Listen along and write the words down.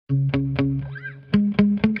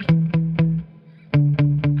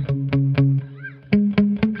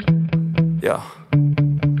Yeah.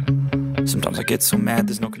 Sometimes I get so mad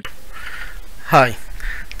there's no. Hi.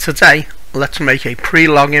 Today, let's make a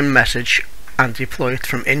pre-login message and deploy it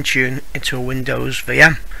from Intune into a Windows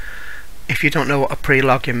VM. If you don't know what a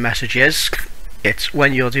pre-login message is, it's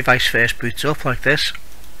when your device first boots up like this.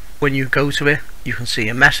 When you go to it, you can see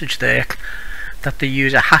a message there that the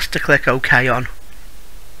user has to click OK on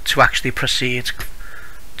to actually proceed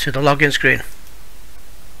to the login screen,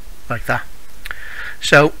 like that.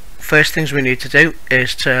 So first things we need to do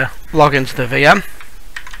is to log into the VM,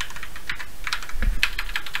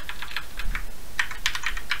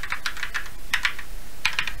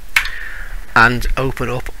 and open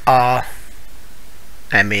up our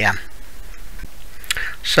MEM.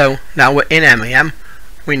 So now we're in MEM,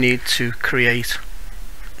 we need to create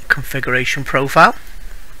configuration profile.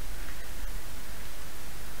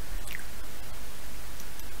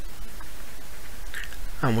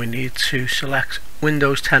 And we need to select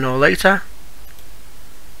Windows 10 or later,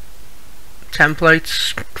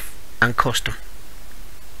 templates, and custom.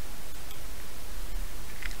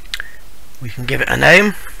 We can give it a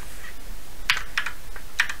name.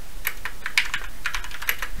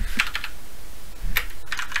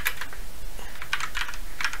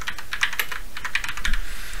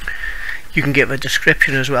 You can give a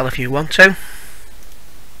description as well if you want to.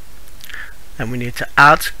 Then we need to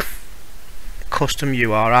add custom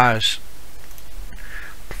URIs.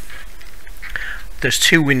 There's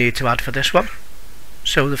two we need to add for this one.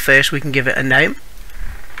 So the first, we can give it a name.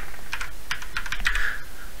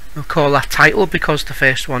 We'll call that title because the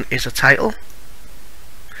first one is a title,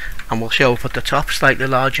 and we'll show up at the top slightly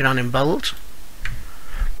larger and in bold.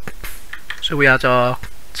 So we add our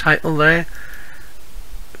title there,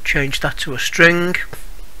 change that to a string,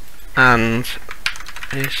 and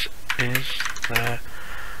this is the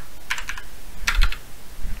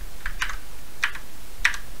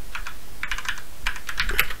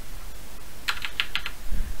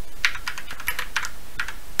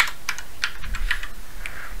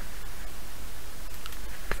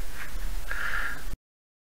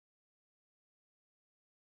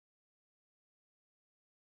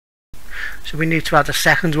so we need to add a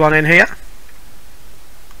second one in here,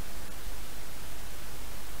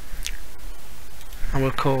 and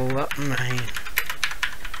we'll call that main.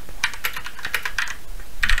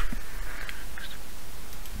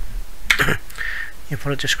 You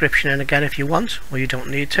put a description in again if you want, or you don't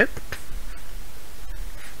need to.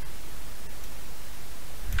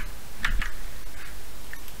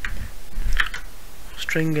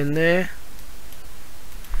 String in there.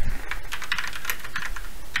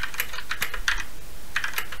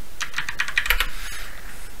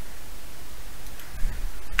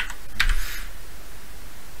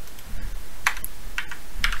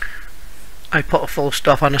 I put a full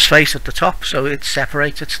stop on a space at the top so it's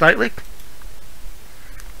separated slightly.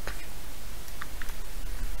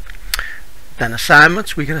 Then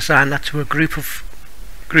assignments, we can assign that to a group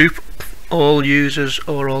all users,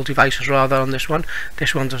 or all devices rather, on this one.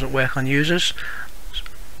 This one doesn't work on users.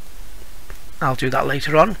 I'll do that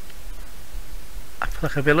later on.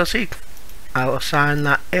 Applicability, I'll assign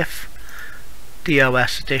that if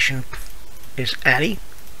DOS edition is any,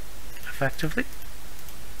 effectively.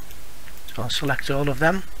 So I'll select all of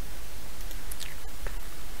them,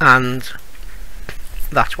 and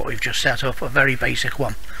that's what we've just set up, a very basic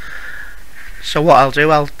one. So what I'll do,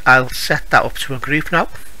 I'll set that up to a group now.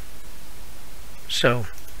 So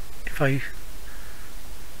if I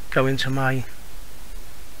go into my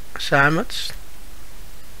assignments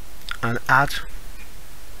and add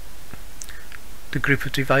the group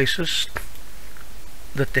of devices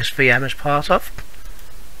that this VM is part of,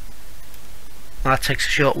 that takes a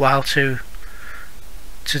short while to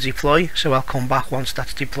deploy, so I'll come back once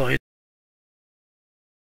that's deployed.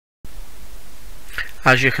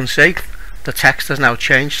 As you can see, the text has now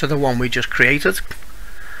changed to the one we just created,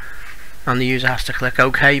 and the user has to click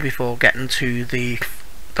OK before getting to the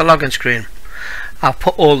login screen. I'll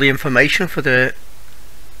put all the information for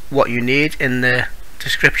what you need in the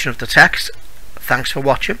description of the text. Thanks for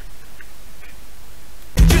watching.